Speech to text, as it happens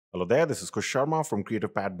Hello there, this is Kush Sharma from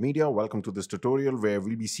Creative Pad Media. Welcome to this tutorial where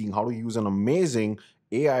we'll be seeing how to use an amazing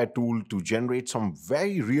AI tool to generate some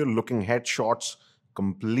very real looking headshots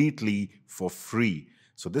completely for free.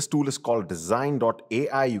 So this tool is called Dzine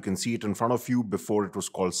AI. You can see it in front of you. Before it was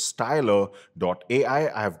called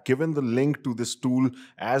Styler.ai. I have given the link to this tool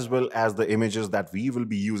as well as the images that we will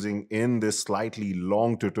be using in this slightly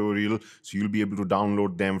long tutorial. So you'll be able to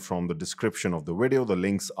download them from the description of the video. The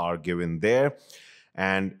links are given there.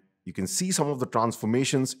 And you can see some of the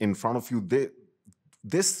transformations in front of you.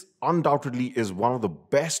 This undoubtedly is one of the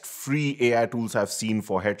best free AI tools I've seen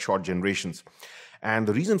for headshot generations. And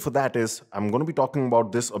the reason for that is, I'm going to be talking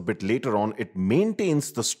about this a bit later on. It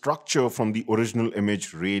maintains the structure from the original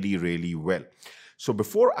image really, really well. So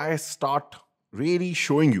before I start really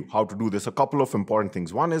showing you how to do this, a couple of important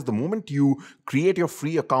things. One is the moment you create your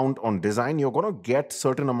free account on Dzine, you're going to get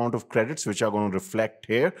certain amount of credits which are going to reflect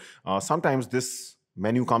here. Sometimes this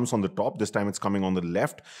menu comes on the top. This time it's coming on the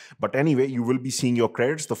left. But anyway, you will be seeing your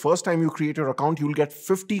credits. The first time you create your account, you'll get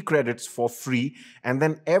 50 credits for free. And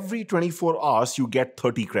then every 24 hours, you get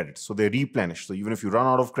 30 credits. So they replenish. So even if you run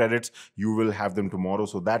out of credits, you will have them tomorrow.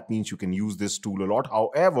 So that means you can use this tool a lot.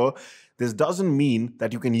 However, this doesn't mean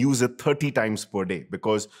that you can use it 30 times per day.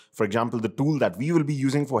 Because, for example, the tool that we will be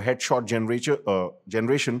using for headshot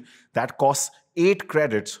generation, that costs 8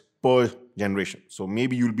 credits per generation. So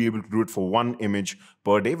maybe you'll be able to do it for one image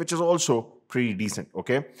per day, which is also pretty decent,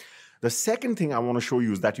 okay? The second thing I want to show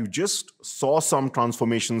you is that you just saw some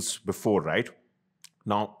transformations before, right?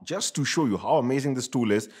 Now, just to show you how amazing this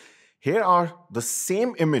tool is, here are the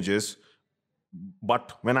same images,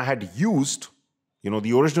 but when I had used,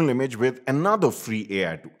 the original image with another free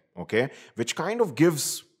AI tool, okay? Which kind of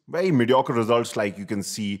gives very mediocre results like you can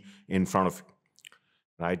see in front of you,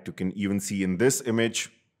 right? You can even see in this image,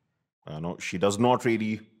 no, she does not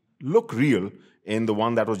really look real in the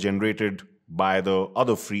one that was generated by the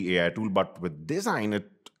other free AI tool, but with Dzine,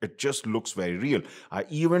 it just looks very real. I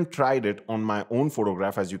even tried it on my own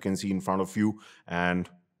photograph, as you can see in front of you, and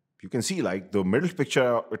you can see like the middle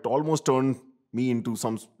picture, it almost turned me into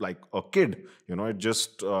some like a kid. It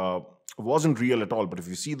just wasn't real at all. But if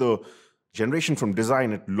you see the generation from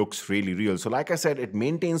Dzine, it looks really real. So like I said, it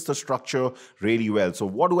maintains the structure really well. So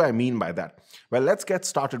what do I mean by that? Well, let's get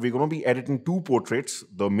started. We're going to be editing two portraits,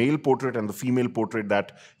 the male portrait and the female portrait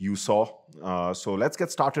that you saw. So let's get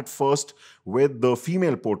started first with the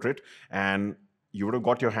female portrait. And you would have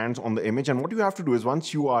got your hands on the image. And what you have to do is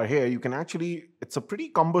once you are here, you can actually, it's a pretty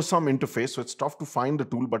cumbersome interface. So it's tough to find the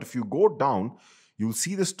tool. But if you go down, you'll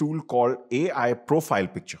see this tool called AI Profile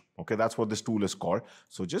Picture. Okay, that's what this tool is called.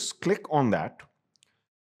 So just click on that.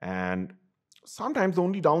 And sometimes the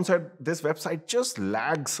only downside, this website just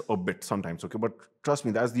lags a bit sometimes. Okay, but trust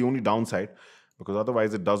me, that's the only downside because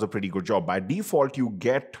otherwise it does a pretty good job. By default, you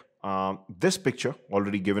get this picture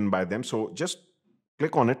already given by them. So just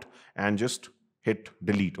click on it and just hit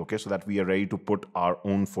delete. Okay, so that we are ready to put our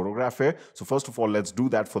own photograph here. So first of all, let's do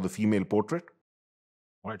that for the female portrait.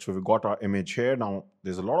 All right, so we've got our image here. Now,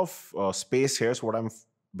 there's a lot of space here. So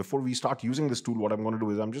before we start using this tool, what I'm going to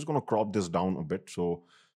do is I'm just going to crop this down a bit. So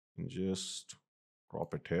just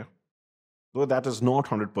crop it here. Though that is not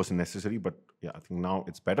 100% necessary, but yeah, I think now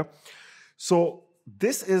it's better. So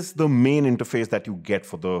this is the main interface that you get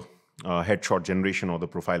for the headshot generation or the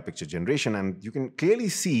profile picture generation. And you can clearly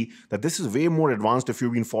see that this is way more advanced if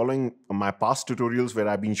you've been following my past tutorials where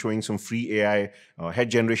I've been showing some free AI head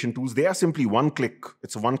generation tools. They are simply one click.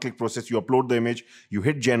 It's a one-click process. You upload the image, you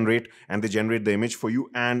hit generate, and they generate the image for you.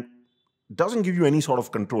 And doesn't give you any sort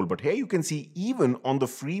of control. But here you can see even on the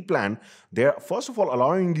free plan, they're first of all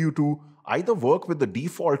allowing you to either work with the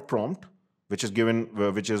default prompt, which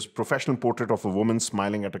is professional portrait of a woman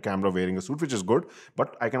smiling at a camera wearing a suit, which is good.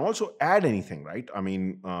 But I can also add anything, right? I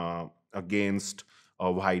mean, against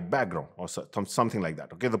a white background or something like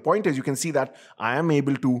that. Okay, the point is you can see that I am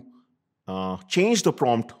able to change the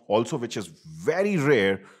prompt also, which is very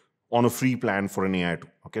rare on a free plan for an AI tool.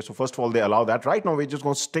 Okay, so first of all, they allow that. Right now, we're just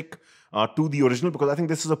going to stick to the original because I think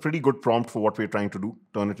this is a pretty good prompt for what we're trying to do,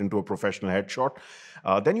 turn it into a professional headshot.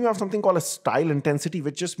 Then you have something called a style intensity,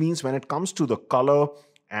 which just means when it comes to the color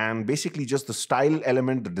and basically just the style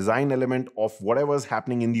element, the design element of whatever is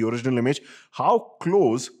happening in the original image, how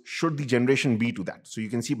close should the generation be to that? So you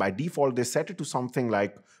can see by default, they set it to something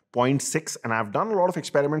like 0.6, and I've done a lot of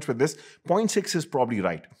experiments with this. 0.6 is probably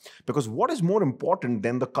right. Because what is more important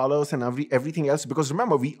than the colors and everything else? Because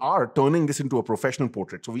remember, we are turning this into a professional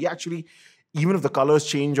portrait. So we actually, even if the colors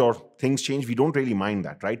change or things change, we don't really mind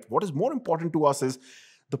that, right? What is more important to us is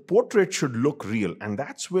the portrait should look real. And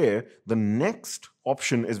that's where the next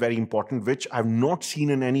option is very important, which I've not seen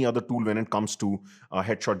in any other tool when it comes to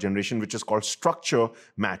headshot generation, which is called structure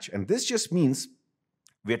match. And this just means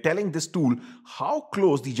we're telling this tool how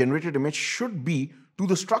close the generated image should be to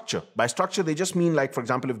the structure. By structure, they just mean, like, for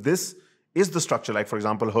example, if this is the structure, like, for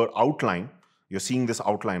example, her outline, you're seeing this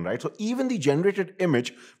outline, right? So even the generated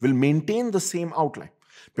image will maintain the same outline.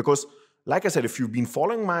 Because, like I said, if you've been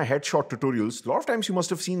following my headshot tutorials, a lot of times you must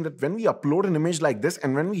have seen that when we upload an image like this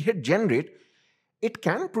and when we hit generate, it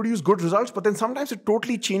can produce good results, but then sometimes it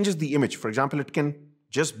totally changes the image. For example, it can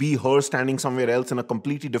just be her standing somewhere else in a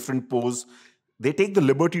completely different pose. They take the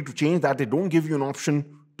liberty to change that. They don't give you an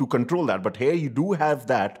option to control that. But here you do have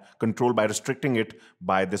that control by restricting it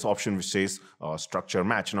by this option which says structure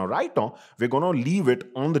match. Now, right now, we're going to leave it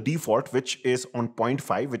on the default, which is on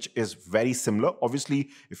 0.5, which is very similar. Obviously,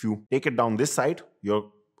 if you take it down this side,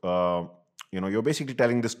 you're basically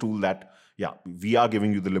telling this tool that, yeah, we are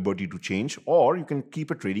giving you the liberty to change, or you can keep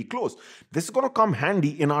it really close. This is going to come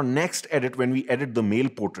handy in our next edit when we edit the male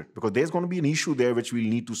portrait, because there's going to be an issue there which we'll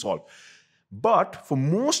need to solve. But for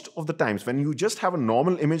most of the times, when you just have a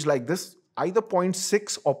normal image like this, either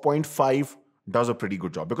 0.6 or 0.5 does a pretty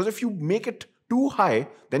good job. Because if you make it too high,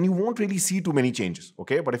 then you won't really see too many changes,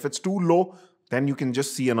 okay? But if it's too low, then you can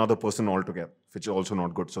just see another person altogether, which is also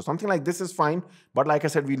not good. So something like this is fine. But like I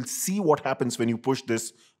said, we'll see what happens when you push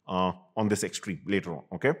this on this extreme later on,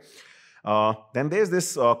 okay? Then there's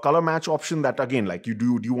this color match option that, again, like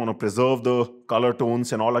do you want to preserve the color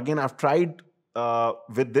tones and all? Again, I've tried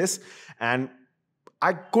with this, and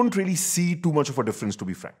I couldn't really see too much of a difference, to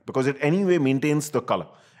be frank, because it anyway maintains the color.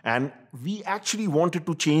 And we actually wanted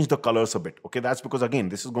to change the colors a bit. Okay, that's because, again,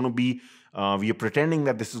 this is going to be, we are pretending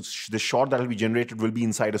that this shot that will be generated will be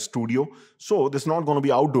inside a studio. So this is not going to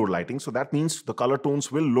be outdoor lighting. So that means the color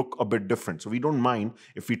tones will look a bit different. So we don't mind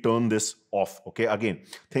if we turn this off. Okay, again,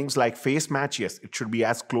 things like face match, yes, it should be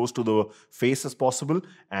as close to the face as possible.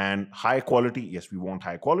 And high quality, yes, we want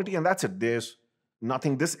high quality. And that's it. There's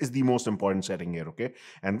nothing. This is the most important setting here. Okay,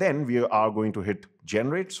 and then we are going to hit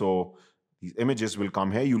generate. So these images will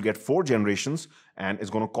come here. You'll get 4 generations, and it's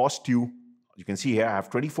going to cost you, you can see here, I have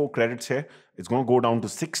 24 credits here. It's going to go down to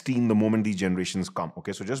 16 the moment these generations come.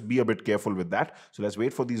 Okay, so just be a bit careful with that. So let's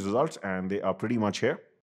wait for these results, and they are pretty much here.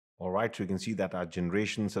 All right, so you can see that our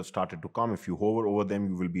generations have started to come. If you hover over them,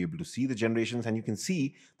 you will be able to see the generations, and you can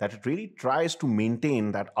see that it really tries to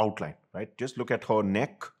maintain that outline, right? Just look at her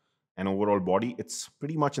neck and overall body. It's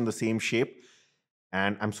pretty much in the same shape.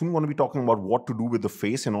 And I'm soon going to be talking about what to do with the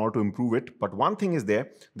face in order to improve it. But one thing is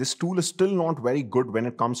there, this tool is still not very good when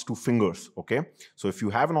it comes to fingers, okay? So if you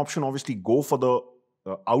have an option, obviously go for the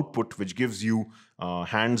output, which gives you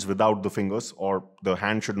hands without the fingers, or the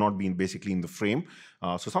hand should not be basically in the frame.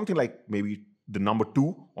 So something like maybe the number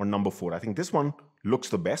 2 or number 4. I think this one looks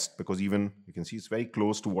the best, because even you can see it's very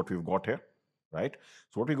close to what we've got here, right?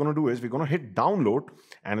 So what we're going to do is we're going to hit download,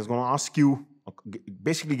 and it's going to ask you,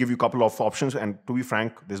 basically give you a couple of options. And to be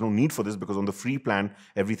frank, there's no need for this, because on the free plan,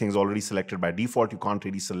 everything is already selected by default. You can't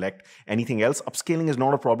really select anything else. Upscaling is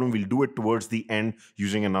not a problem. We'll do it towards the end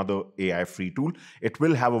using another AI free tool. It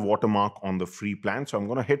will have a watermark on the free plan. So I'm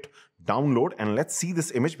going to hit download, and let's see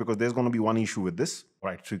this image, because there's going to be one issue with this.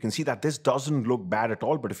 All right, so you can see that this doesn't look bad at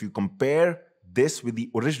all. But if you compare this with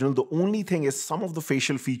the original, the only thing is some of the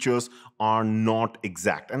facial features are not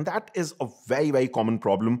exact. And that is a very, very common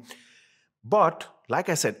problem. But like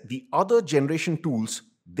I said, the other generation tools,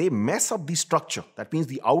 they mess up the structure. That means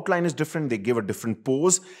the outline is different. They give a different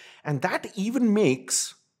pose. And that even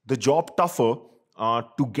makes the job tougher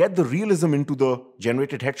to get the realism into the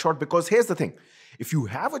generated headshot. Because here's the thing. If you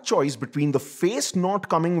have a choice between the face not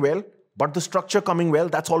coming well, but the structure coming well,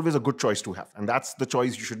 that's always a good choice to have. And that's the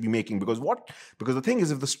choice you should be making. Because the thing is,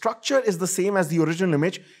 if the structure is the same as the original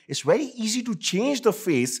image, it's very easy to change the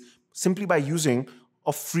face simply by using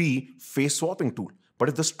a free face swapping tool. But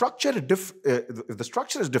if the structure is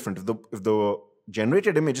different, if the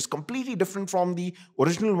generated image is completely different from the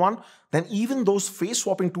original one, then even those face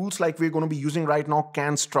swapping tools like we're going to be using right now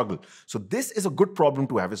can struggle. So this is a good problem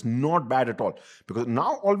to have. It's not bad at all, because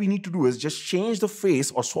now all we need to do is just change the face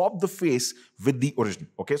or swap the face with the original.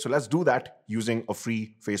 Okay, so let's do that using a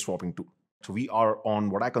free face swapping tool. So we are on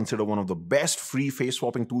what I consider one of the best free face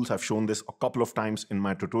swapping tools. I've shown this a couple of times in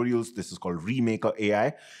my tutorials. This is called Remaker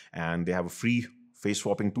AI, and they have a free face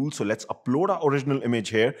swapping tool. So let's upload our original image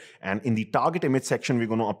here. And in the target image section, we're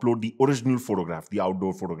going to upload the original photograph, the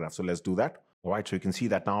outdoor photograph. So let's do that. All right, so you can see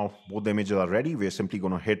that now both the images are ready. We're simply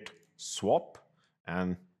going to hit swap,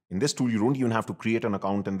 and In this tool, you don't even have to create an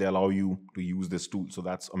account and they allow you to use this tool. So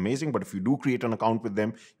that's amazing. But if you do create an account with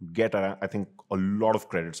them, you get, I think, a lot of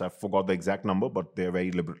credits. I forgot the exact number, but they're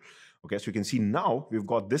very liberal. Okay, so you can see now we've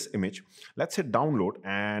got this image. Let's hit download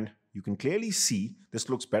and you can clearly see this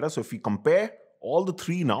looks better. So if we compare all the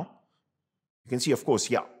three now, you can see, of course,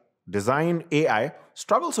 yeah, Dzine AI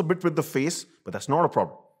struggles a bit with the face, but that's not a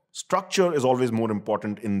problem. Structure is always more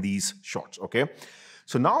important in these shots, okay?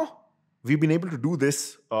 So now we've been able to do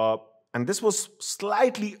this, and this was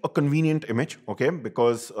slightly a convenient image, okay,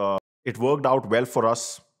 because it worked out well for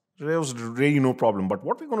us. There was really no problem. But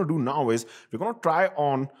what we're going to do now is we're going to try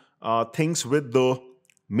on things with the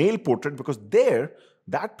male portrait, because there,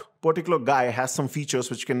 that particular guy has some features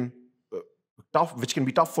which can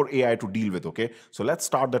be tough for AI to deal with, okay? So let's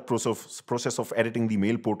start that process of editing the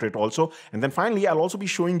male portrait also. And then finally, I'll also be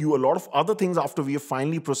showing you a lot of other things after we have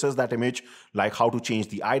finally processed that image, like how to change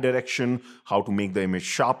the eye direction, how to make the image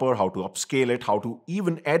sharper, how to upscale it, how to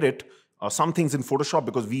even edit some things in Photoshop,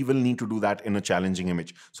 because we will need to do that in a challenging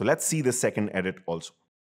image. So let's see the second edit also.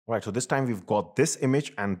 All right, so this time we've got this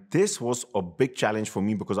image, and this was a big challenge for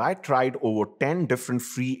me because I tried over 10 different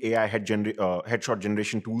free AI headshot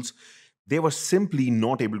generation tools. They were simply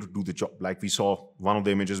not able to do the job. Like we saw one of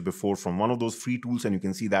the images before from one of those free tools, and you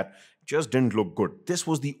can see that just didn't look good. This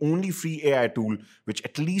was the only free AI tool which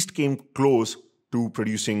at least came close to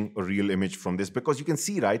producing a real image from this, because you can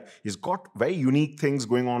see, right, he's got very unique things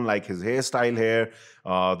going on, like his hairstyle here,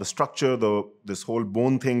 the structure, this whole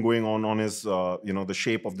bone thing going on his, the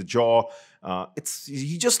shape of the jaw.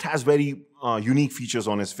 He just has very unique features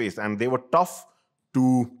on his face, and they were tough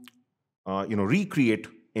to recreate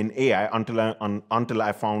in AI until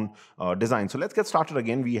I found Dzine. So let's get started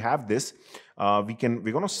again. We have this. We're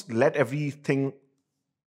going to let everything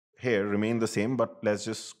here remain the same, but let's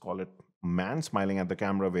just call it man smiling at the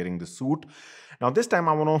camera wearing the suit. Now this time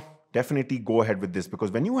I want to definitely go ahead with this,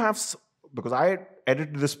 because because I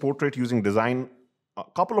edited this portrait using Dzine a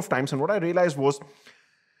couple of times, and what I realized was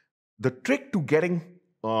the trick to getting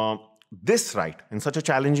this right in such a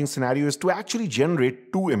challenging scenario is to actually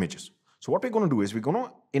generate two images. So what we're going to do is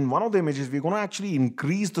in one of the images, we're going to actually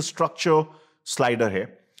increase the structure slider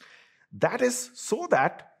here. That is so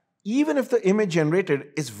that even if the image generated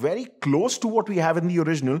is very close to what we have in the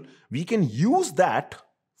original, we can use that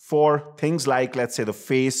for things like, let's say, the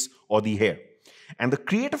face or the hair. And the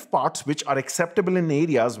creative parts which are acceptable in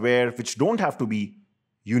areas which don't have to be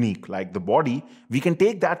unique, like the body, we can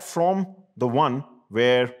take that from the one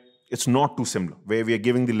where it's not too similar, where we are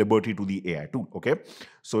giving the liberty to the AI tool, okay?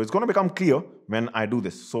 So it's going to become clear when I do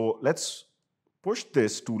this. So let's push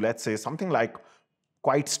this to, let's say, something like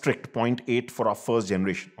quite strict 0.8 for our first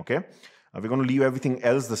generation, okay? We're going to leave everything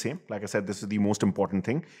else the same. Like I said, this is the most important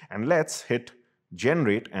thing. And let's hit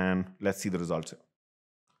generate and let's see the results here.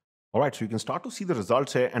 All right, so you can start to see the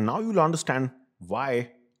results here, and now you'll understand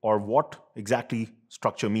why or what exactly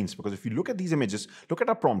structure means. Because if you look at these images, look at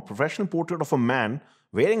our prompt, professional portrait of a man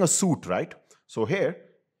wearing a suit, right? So here,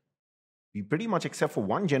 we pretty much, except for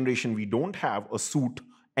one generation, we don't have a suit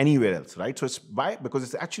anywhere else, right? So because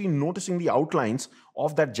it's actually noticing the outlines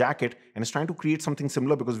of that jacket and it's trying to create something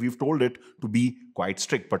similar, because we've told it to be quite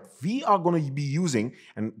strict. But we are going to be using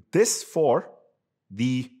this for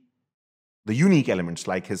the unique elements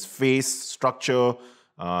like his face, structure,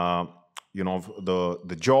 the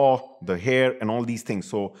jaw, the hair, and all these things.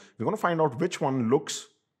 So we're going to find out which one looks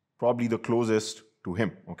probably the closest to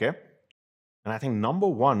him, okay? And I think number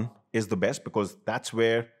one is the best, because that's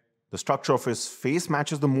where the structure of his face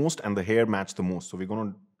matches the most and the hair match the most. So we're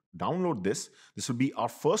going to download this. This will be our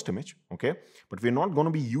first image, okay? But we're not going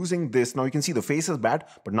to be using this. Now you can see the face is bad,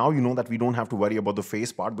 but now you know that we don't have to worry about the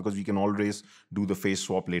face part, because we can always do the face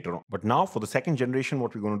swap later on. But now for the second generation,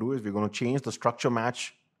 what we're going to do is we're going to change the structure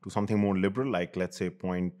match to something more liberal, like let's say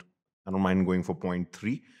I don't mind going for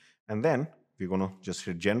 0.3. And then we're going to just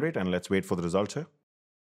hit generate and let's wait for the results here.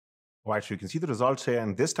 All right, so you can see the results here,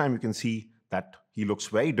 and this time you can see that he looks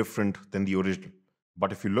very different than the original.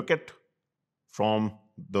 But if you look at from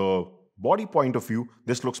the body point of view,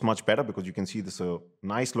 this looks much better, because you can see this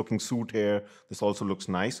nice looking suit here. This also looks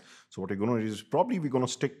nice. So what we're going to do is probably we're going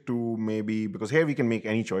to stick to maybe, because here we can make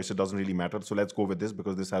any choice, it doesn't really matter. So let's go with this,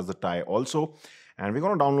 because this has the tie also. And we're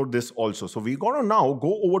going to download this also. So we're going to now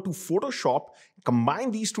go over to Photoshop,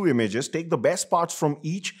 combine these two images, take the best parts from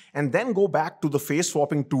each, and then go back to the face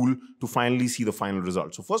swapping tool to finally see the final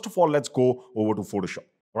result. So first of all, let's go over to Photoshop.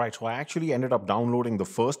 All right, so I actually ended up downloading the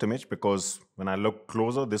first image, because when I looked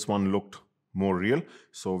closer, this one looked more real.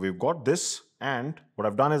 So we've got this, and what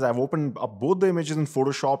I've done is I've opened up both the images in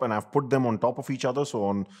Photoshop and I've put them on top of each other.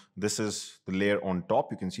 So this is the layer on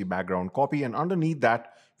top. You can see background copy, and underneath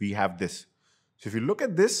that, we have this. So if you look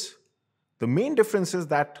at this, the main difference is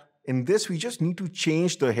that in this, we just need to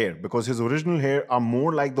change the hair because his original hair are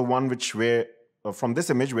more like the one which were from this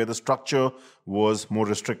image where the structure was more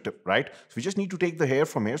restrictive, right? So we just need to take the hair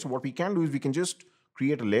from here. So what we can do is we can just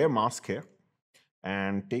create a layer mask here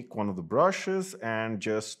and take one of the brushes and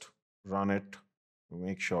just run it.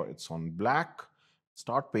 Make sure it's on black.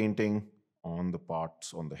 Start painting on the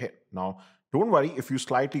parts on the hair. Now, don't worry if you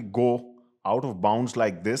slightly go out of bounds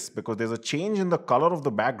like this because there's a change in the color of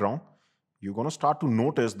the background. You're going to start to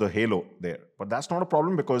notice the halo there. But that's not a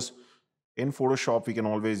problem because in Photoshop, we can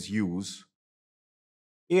always use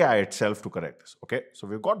AI itself to correct this. Okay, so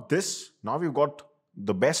we've got this. Now we've got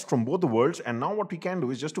the best from both the worlds. And now what we can do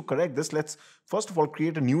is just to correct this, let's first of all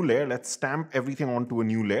create a new layer. Let's stamp everything onto a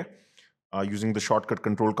new layer using the shortcut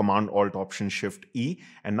Control Command Alt Option Shift E.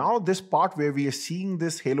 And now this part where we are seeing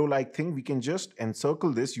this halo-like thing, we can just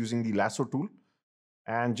encircle this using the lasso tool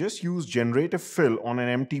and just use generative fill on an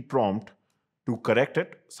empty prompt to correct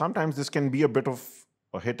it. Sometimes this can be a bit of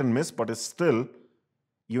a hit and miss, but it's still,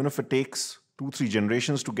 even if it takes 2-3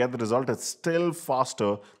 generations to get the result, it's still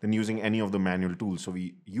faster than using any of the manual tools. So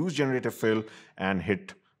we use generative fill and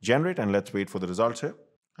hit generate, and let's wait for the results here.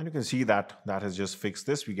 And you can see that that has just fixed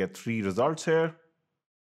this. We get 3 results here.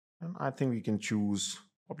 And I think we can choose,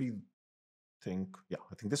 I think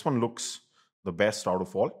this one looks the best out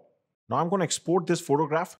of all. Now I'm going to export this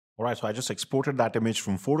photograph. All right, so I just exported that image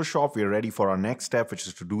from Photoshop. We're ready for our next step, which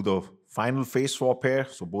is to do the final face swap here.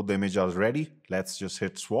 So both the images are ready. Let's just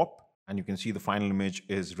hit swap. And you can see the final image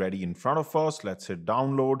is ready in front of us. Let's hit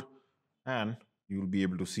download. And you'll be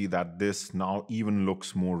able to see that this now even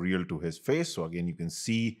looks more real to his face. So again, you can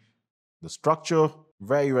see the structure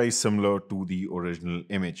very, very similar to the original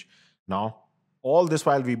image. Now, all this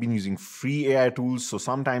while we've been using free AI tools, so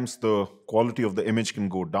sometimes the quality of the image can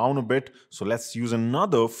go down a bit. So let's use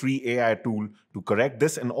another free AI tool to correct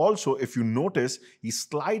this. And also, if you notice, he's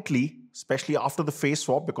slightly, especially after the face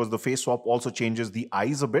swap, because the face swap also changes the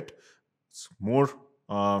eyes a bit. It's more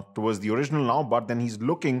towards the original now, but then he's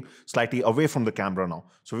looking slightly away from the camera now.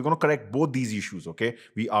 So we're going to correct both these issues, okay?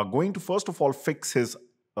 We are going to first of all fix his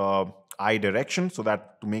eye direction so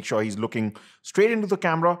that to make sure he's looking straight into the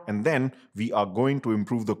camera, and then we are going to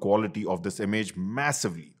improve the quality of this image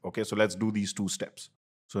massively. Okay, so let's do these 2 steps.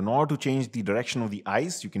 So in order to change the direction of the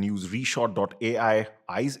eyes, you can use Reshot.ai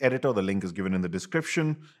eyes editor. The link is given in the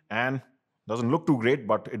description, and doesn't look too great,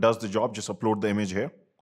 but it does the job. Just upload the image here.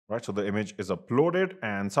 Right, so the image is uploaded,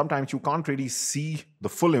 and sometimes you can't really see the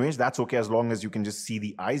full image. That's okay as long as you can just see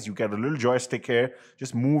the eyes. You get a little joystick here,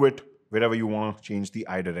 just move it wherever you want to change the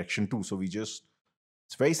eye direction to. So it's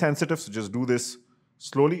very sensitive, so just do this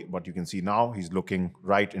slowly, but you can see now he's looking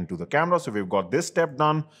right into the camera. So we've got this step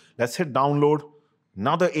done. Let's hit download.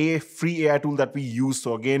 Another free AI tool that we use.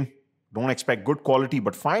 So again, don't expect good quality,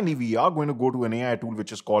 but finally we are going to go to an AI tool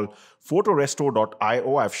which is called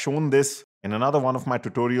photorestore.io. I've shown this in another one of my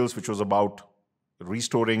tutorials, which was about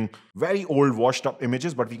restoring very old washed up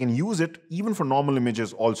images, but we can use it even for normal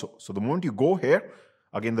images also. So the moment you go here,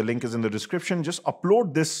 again, the link is in the description, just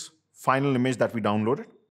upload this final image that we downloaded.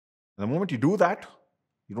 And the moment you do that,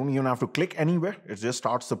 you don't even have to click anywhere. It just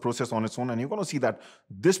starts the process on its own. And you're going to see that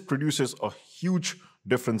this produces a huge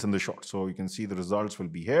difference in the shot. So you can see the results will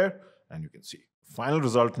be here, and you can see final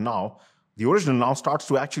result now. The original now starts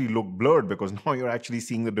to actually look blurred because now you're actually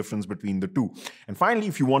seeing the difference between the 2. And finally,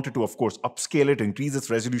 if you wanted to, of course, upscale it, increase its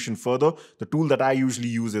resolution further, the tool that I usually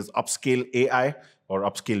use is Upscale AI or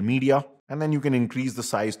Upscale Media. And then you can increase the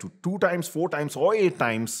size to 2 times, 4 times, or 8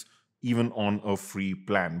 times, even on a free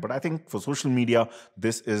plan. But I think for social media,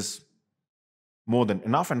 this is more than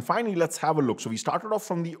enough. And finally, let's have a look. So we started off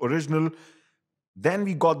from the original, then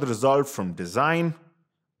we got the result from Dzine,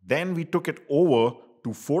 then we took it over to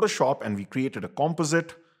Photoshop and we created a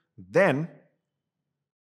composite. Then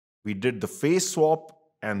we did the face swap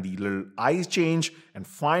and the little eyes change. And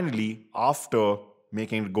finally, after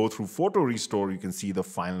making it go through photo restore, you can see the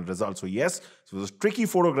final result. So yes, it was a tricky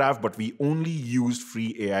photograph, but we only used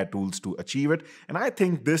free AI tools to achieve it. And I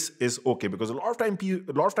think this is okay because a lot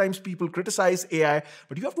of times people criticize AI,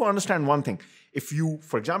 but you have to understand one thing. If you,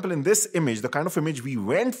 for example, in this image, the kind of image we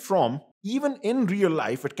went from, even in real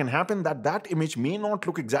life, it can happen that that image may not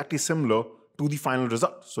look exactly similar to the final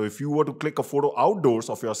result. So if you were to click a photo outdoors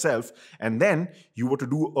of yourself and then you were to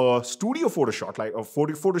do a studio photo shot, like a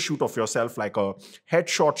photo shoot of yourself, like a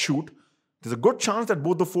headshot shoot, there's a good chance that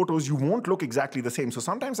both the photos, you won't look exactly the same. So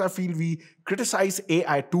sometimes I feel we criticize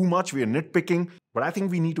AI too much, we are nitpicking, but I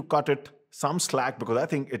think we need to cut it some slack because I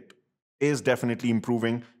think it is definitely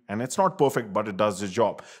improving and it's not perfect, but it does the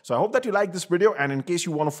job. So I hope that you like this video, and in case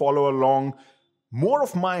you want to follow along more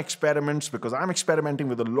of my experiments, because I'm experimenting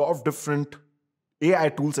with a lot of different AI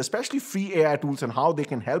tools, especially free AI tools, and how they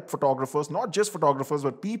can help photographers, not just photographers,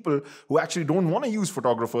 but people who actually don't want to use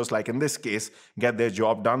photographers, like in this case, get their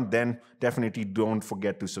job done, then definitely don't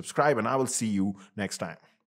forget to subscribe, and I will see you next time.